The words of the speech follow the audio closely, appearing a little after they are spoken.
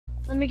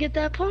Let me get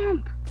that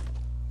pump.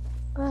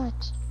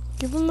 What?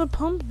 Give him the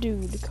pump,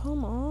 dude.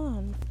 Come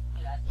on.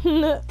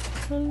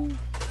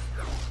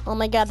 Oh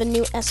my god, the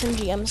new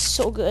SMG. I'm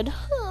so good.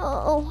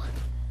 Oh.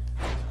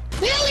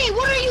 Billy,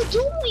 what are you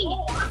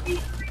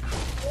doing?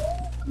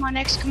 Come on,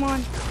 X, come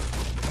on.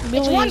 Billy,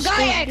 it's one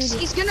guy, X.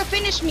 He's gonna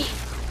finish me.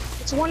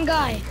 It's one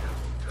guy.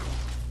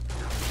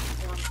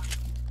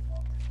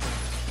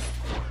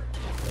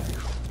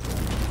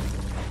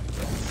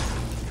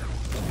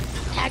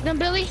 Tag them,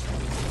 Billy.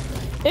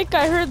 Ick,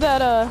 I heard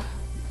that,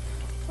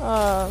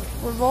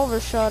 revolver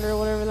shot or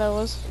whatever that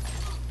was.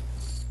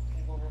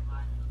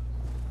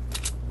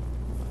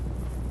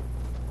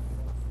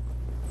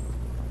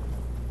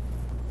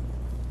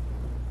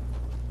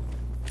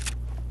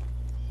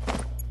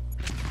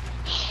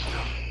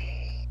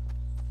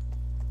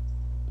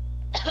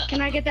 Can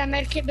I get that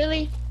med kit,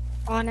 Billy?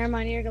 Oh, never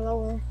mind, you're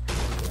lower.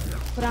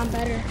 But I'm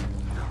better.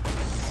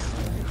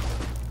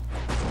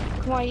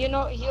 Come on, you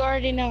know, you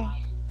already know.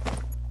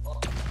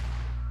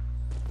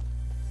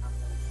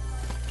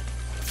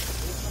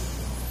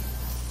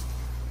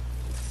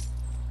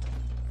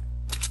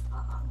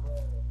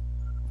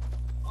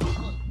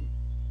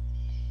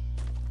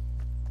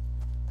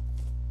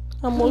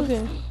 I'm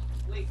looking.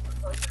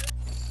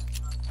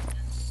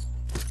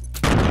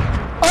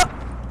 Oh,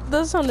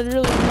 that sounded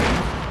really good.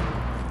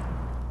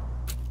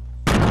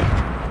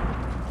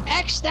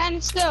 X,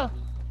 stand still.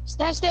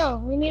 Stand still.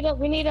 We need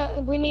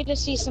to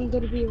see some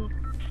good view.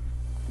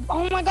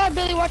 Oh my God,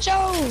 Billy, watch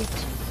out!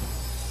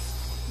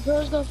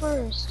 Girls go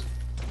first.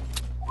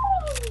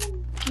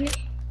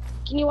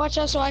 Can you watch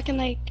out so I can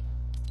like?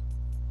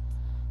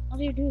 How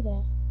do you do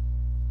that?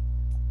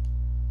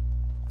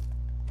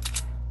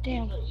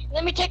 Damn.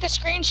 Let me take a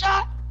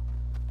screenshot.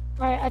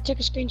 Alright, I took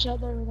a screenshot.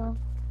 There we go.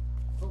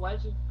 Why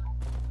did you?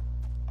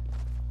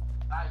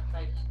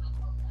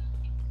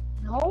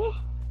 No?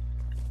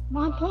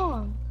 My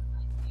palm.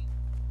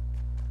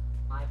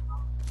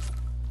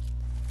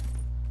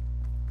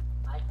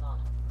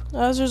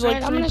 There's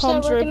like Alright, 3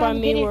 pumps right by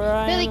me where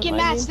I am. Billy, get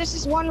mats. This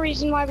is one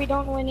reason why we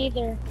don't win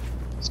either.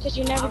 It's because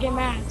you never get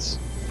mats.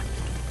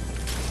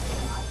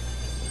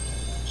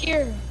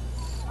 Here,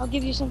 I'll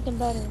give you something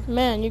better.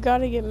 Man, you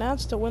gotta get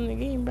mats to win the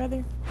game,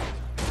 brother.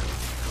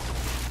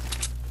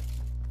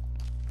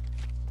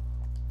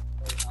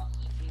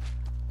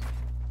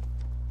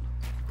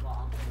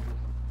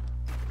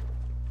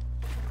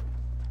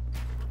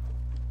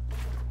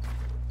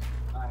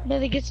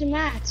 Billy, get some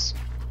mats.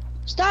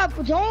 Stop!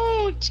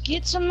 Don't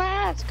get some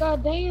mats.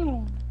 God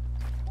damn.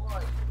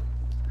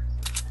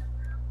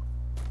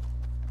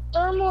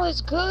 Thermal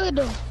is good.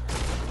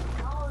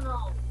 Oh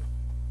no.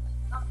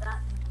 Not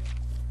that.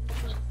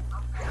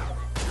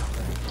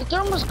 The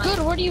thermal's good.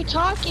 What are you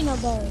talking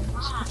about?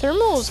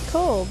 Thermal is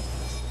cold.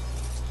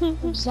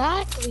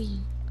 Exactly.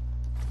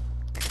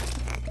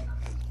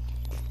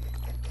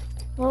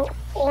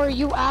 Or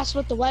you asked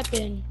with the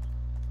weapon.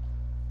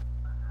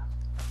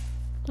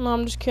 No,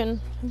 I'm just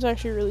kidding. It's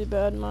actually really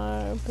bad in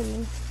my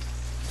opinion.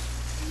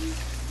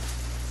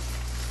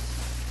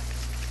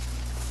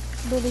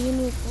 Billy, you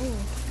need. Oh.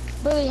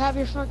 Billy, have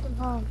your fucking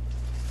pump.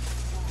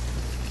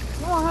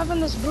 No, I'm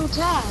having this blue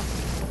tab.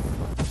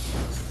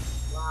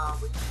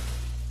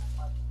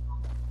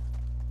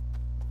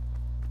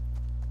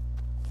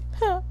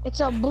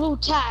 It's a blue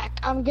tack.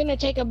 I'm gonna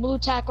take a blue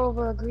tack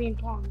over a green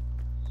pump.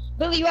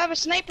 Billy, you have a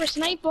sniper.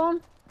 Snipe him.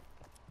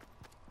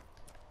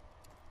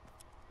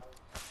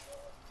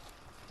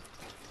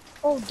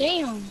 Oh,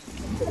 damn.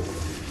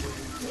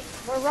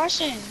 We're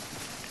rushing.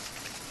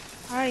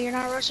 Alright, you're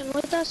not rushing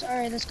with us?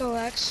 Alright, let's go,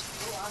 X.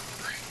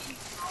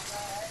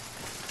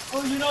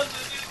 Oh, you know,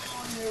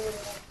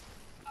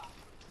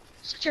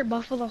 Such your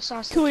buffalo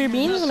sauce. Cool your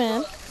beans,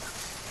 man.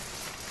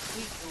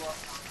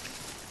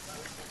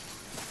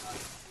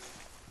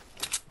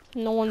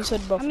 No one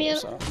said buffalo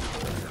sauce.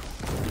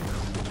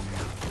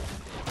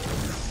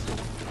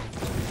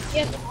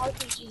 Yeah, the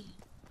RPG.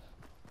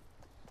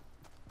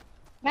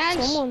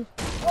 Man, Someone.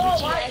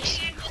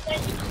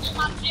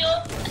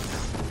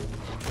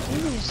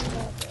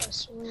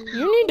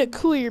 You need to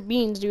cool your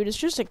beans, dude. It's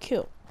just a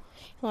kill.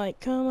 Like,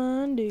 come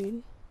on,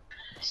 dude.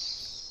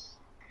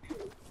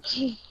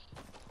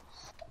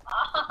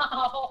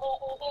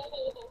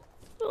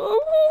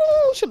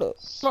 Oh, shut up.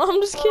 No,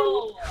 I'm just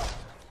kidding.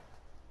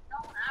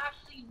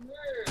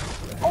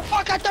 oh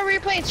fuck, I thought we were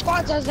playing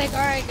squads. I was like,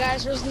 alright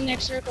guys, where's the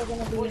next circle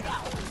gonna be?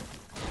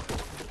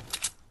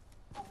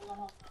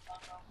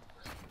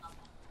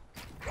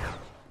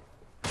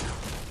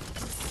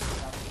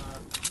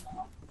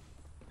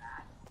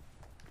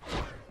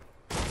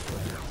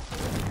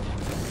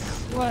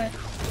 What?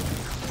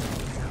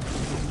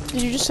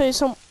 Did you just say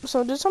so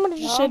did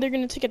somebody just say they're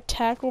gonna take a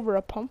tack over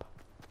a pump?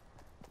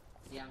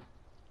 Yeah.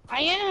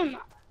 I am.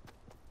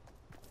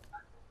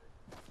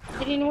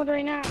 Getting wood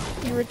right now.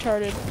 You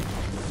retarded.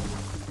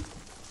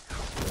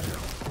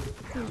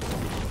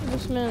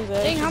 This man's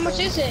Dang, how much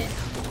is it?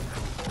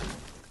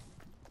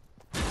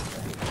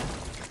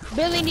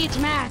 Billy needs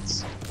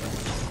mats.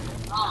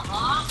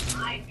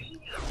 I do.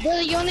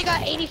 Billy, you only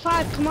got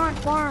 85. Come on,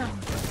 farm.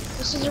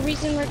 This is the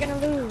reason we're gonna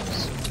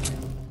lose.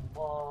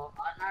 Well,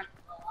 I'm not.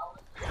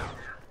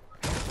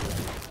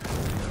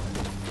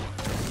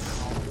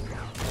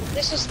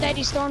 This is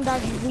Steady Storm,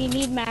 dog. We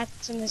need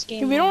mats in this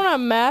game. If you don't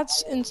have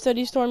mats in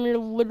Steady Storm, you're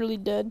literally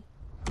dead.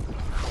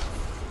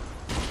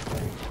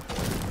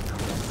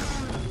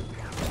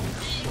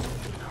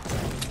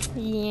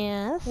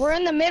 Yes. We're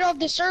in the middle of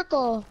the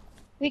circle.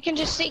 We can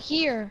just sit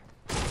here.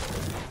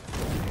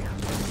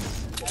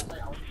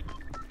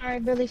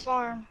 Alright, Billy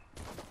Farm.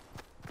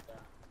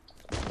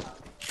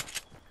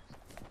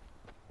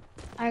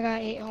 I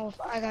got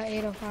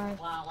 805.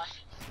 Wow.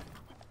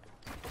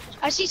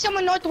 I see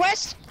someone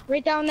northwest,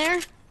 right down there.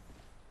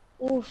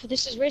 Oof,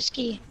 this is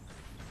risky.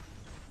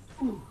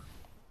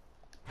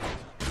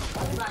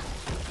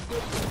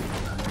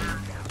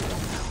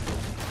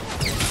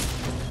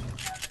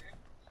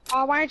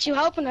 Oh, why aren't you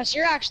helping us?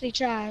 You're actually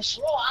trash.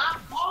 Bro,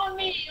 I'm on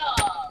me.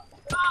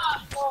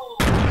 God, bro.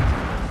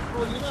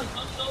 Bro, you know,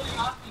 I'm so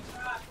actually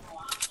trash, bro.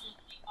 I'm just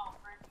keep on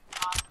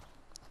freaking.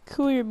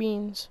 Cool your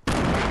beans.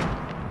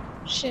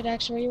 Shit,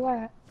 X, where you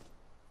at?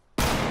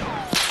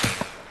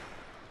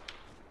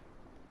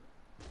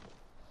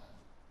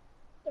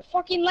 The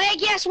fucking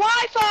laggy ass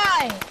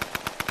Wi-Fi!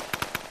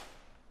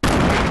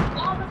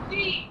 On the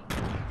feet.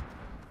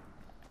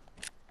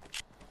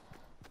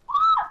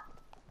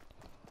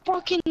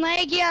 Fucking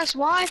laggy ass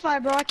Wi-Fi,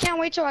 bro. I can't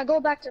wait till I go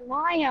back to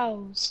my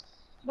house.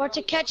 About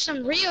to catch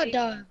some real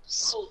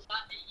dubs.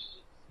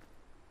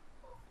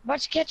 About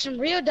to catch some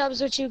real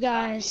dubs with you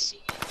guys.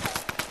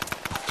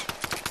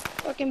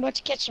 Fucking about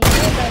to catch some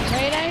real dubs,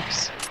 right,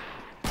 X?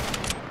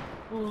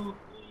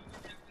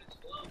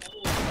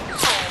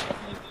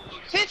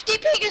 50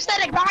 ping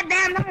instead of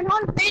goddamn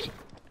 900.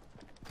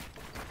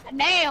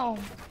 Damn.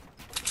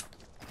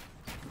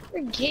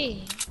 We're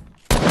gay.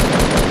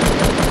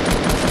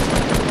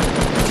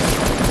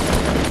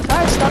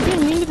 Guys, stop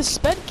being mean to the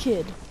sped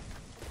kid.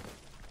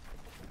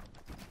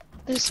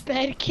 The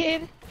sped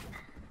kid?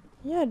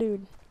 Yeah,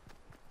 dude.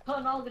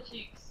 On all the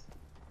cheeks.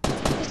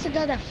 That's the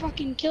guy that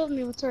fucking killed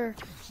me with her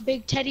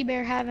big teddy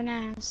bear having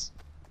ass.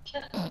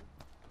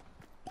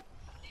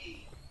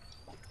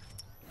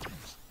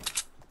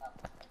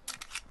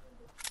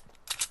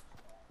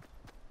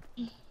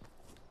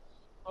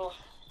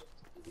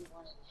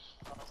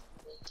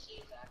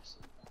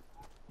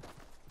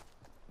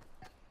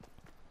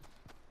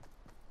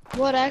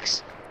 What,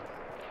 X?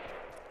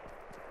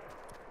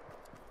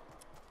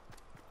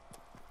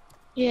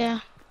 Yeah.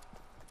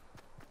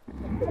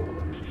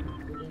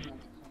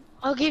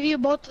 I'll give you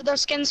both of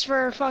those skins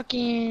for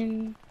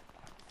fucking...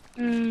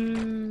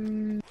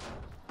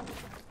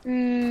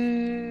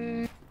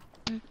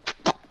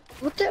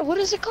 What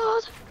is it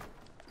called?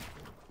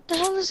 What the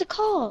hell is it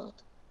called?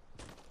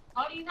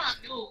 How do you not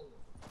know?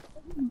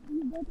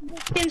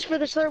 Skins for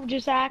the Slurp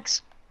Juice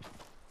axe.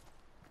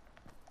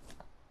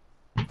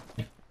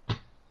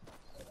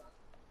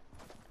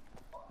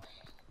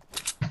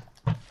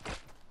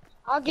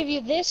 I'll give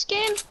you this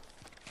skin.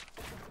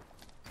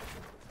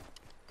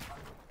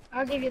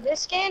 I'll give you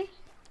this skin.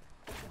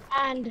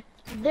 And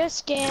this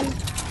skin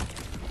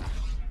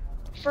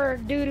for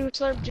Doo-Doo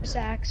Slurp Juice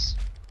axe.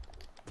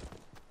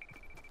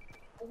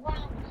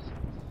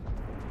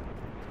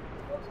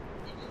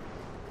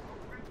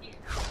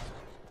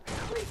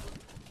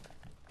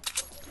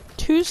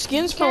 Two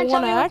skins for Can't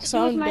tell one me what axe, to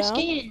do with I'm my down.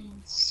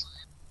 skins.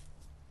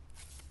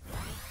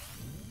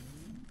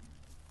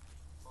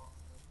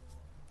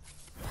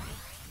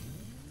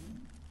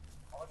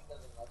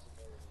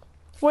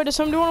 Wait, does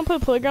somebody want to play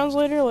Playgrounds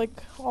later, like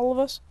all of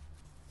us?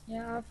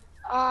 Yeah.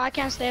 I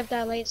can't stay up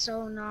that late,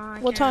 so no.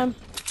 What time?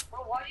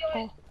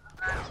 Oh.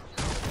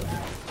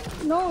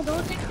 No,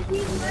 don't take the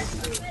beat.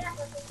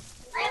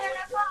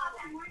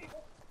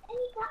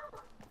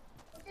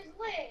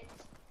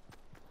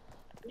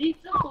 Me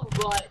too,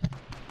 but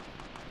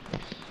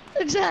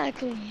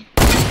Exactly.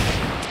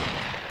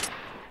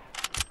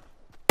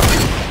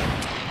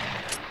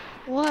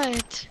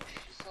 What?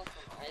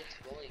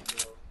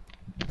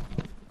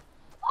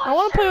 I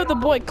want to play with the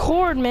boy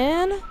Cord,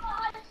 man.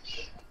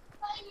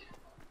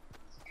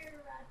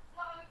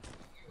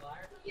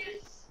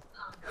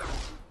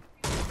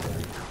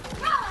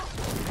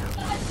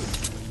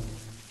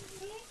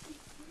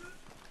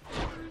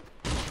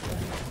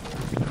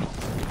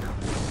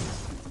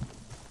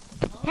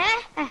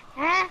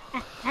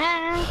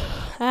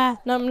 Ah,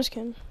 no, I'm just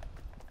kidding.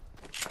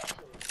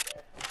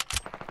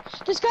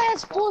 This guy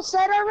has full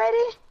set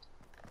already?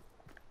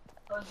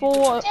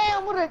 Full.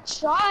 Damn, what a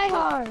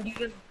tryhard. you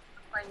can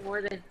play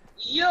more than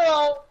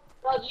yo.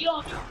 Bro, you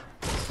don't.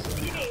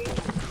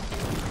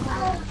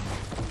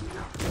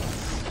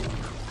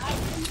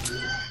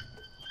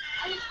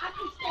 I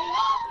can stay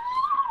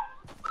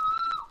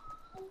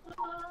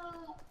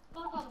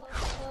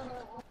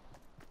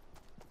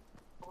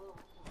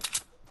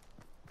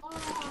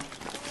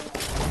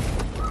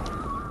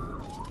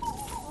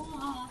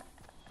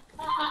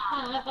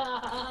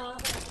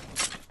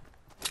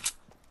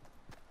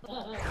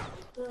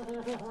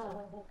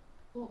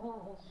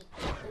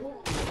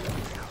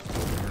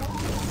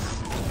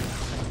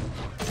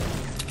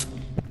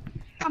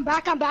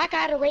I'm back. I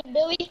had to raid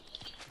Billy.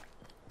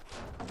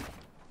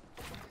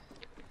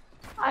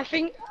 I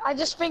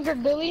just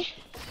fingered Billy.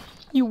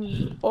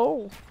 You,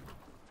 oh.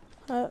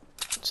 That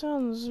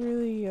sounds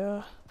really,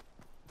 I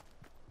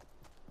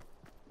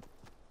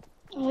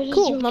was just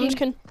cool. I'm joking. just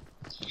kidding.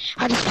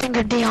 I just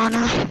fingered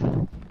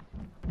Deanna.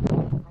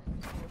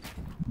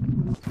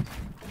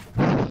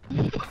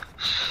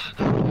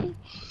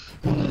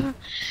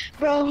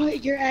 Bro,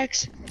 your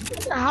ex.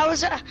 How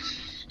was it?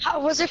 How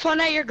was it fun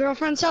at your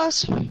girlfriend's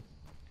house?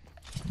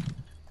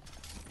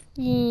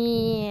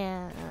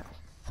 Yeah.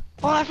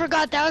 Oh, I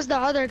forgot. That was the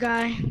other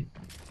guy.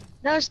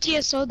 That was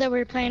TSO that we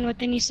were playing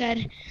with, and he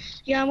said,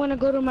 "Yeah, I'm gonna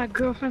go to my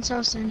girlfriend's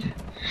house and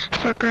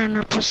fuck her in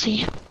her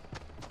pussy."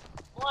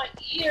 What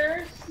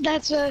ears?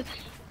 That's what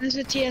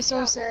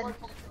TSO said.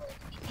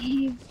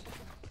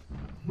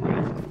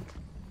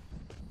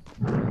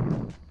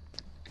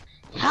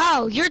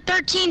 How? You're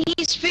 13,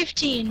 he's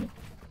 15.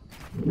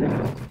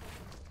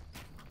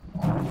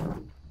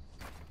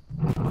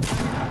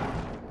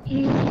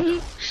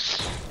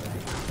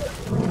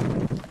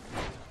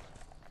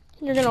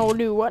 You're gonna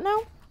do what now?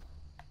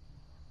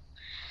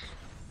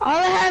 All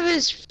I have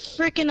is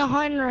freaking a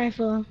hunting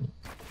rifle.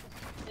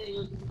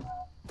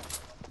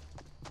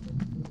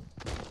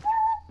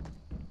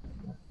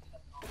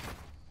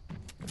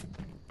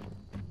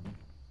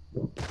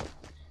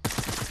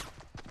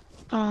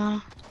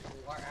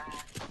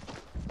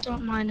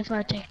 Don't mind if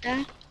I take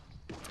that.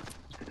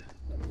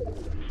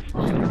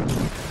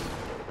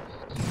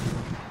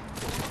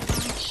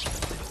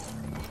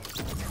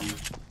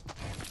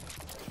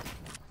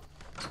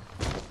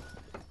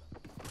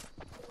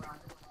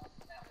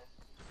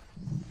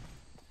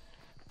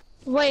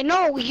 Wait,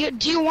 no,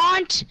 do you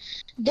want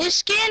this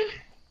skin?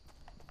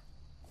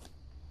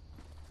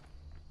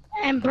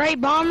 And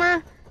Bright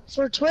Bomber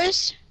for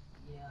Twist?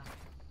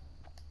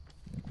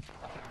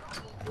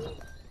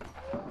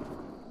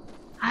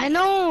 I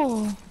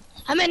know.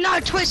 I meant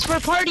not Twist for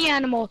Party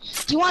Animal.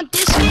 Do you want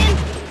this skin?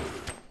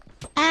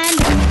 And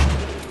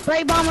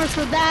Bright Bomber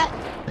for that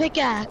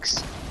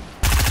pickaxe.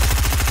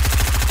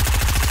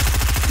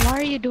 Why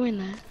are you doing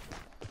that?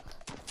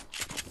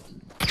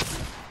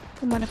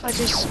 Come on, if I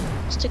just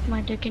stick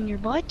my dick in your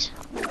butt?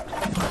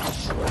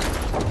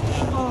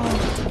 Oh.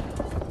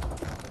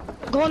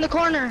 Go in the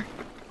corner.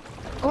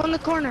 Go in the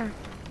corner.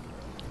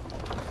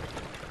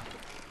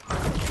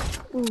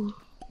 Ooh.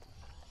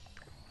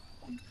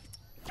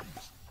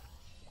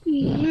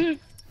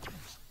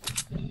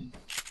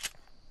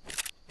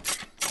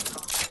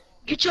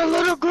 Get your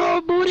little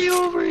girl booty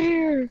over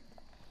here.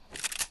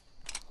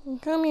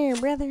 Come here,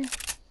 brother.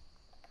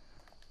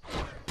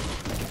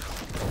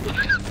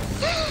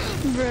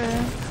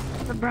 Bruh.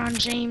 LeBron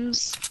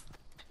James.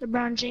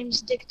 LeBron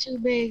James dick too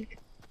big.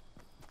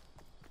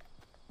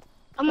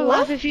 I'm gonna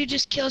laugh if you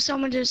just kill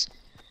someone just...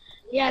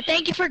 Yeah,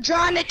 thank you for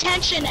drawing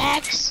attention,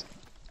 X.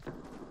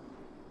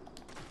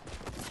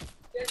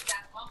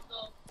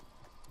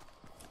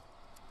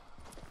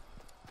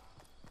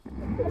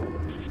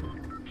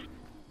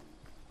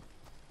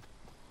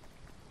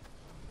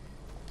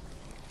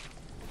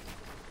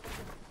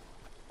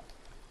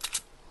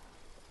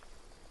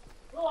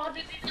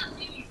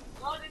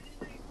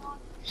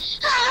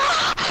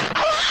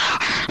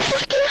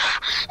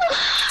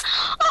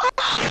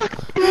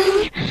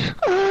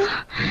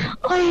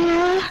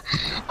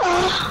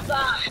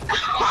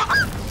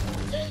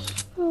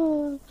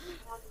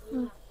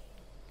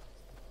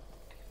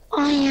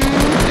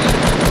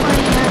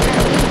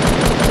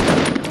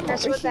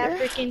 That's what that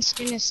freaking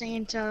skin is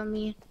saying to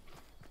me.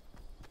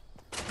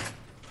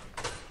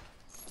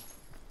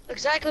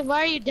 Exactly,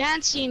 why are you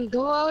dancing?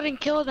 Go out and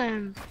kill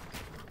them.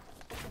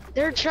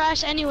 They're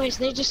trash anyways,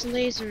 they just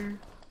laser.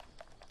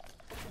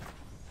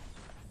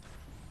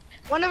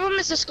 One of them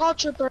is a Skull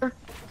Trooper,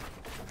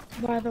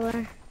 by the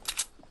way.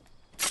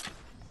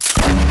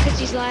 Cause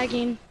he's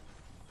lagging.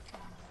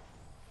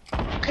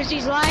 Cause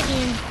he's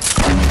lagging.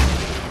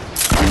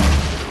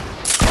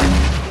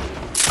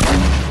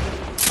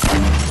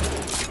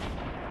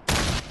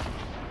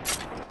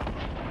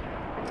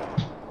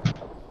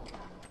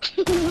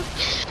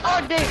 Oh,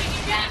 dude.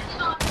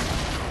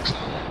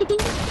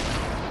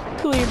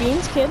 Cool your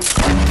beans, kid.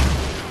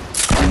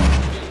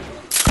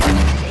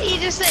 He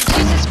just said,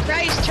 Jesus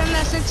Christ, turn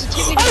that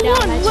sensitivity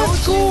down. I won!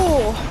 Let's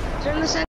go! Turn the sensitivity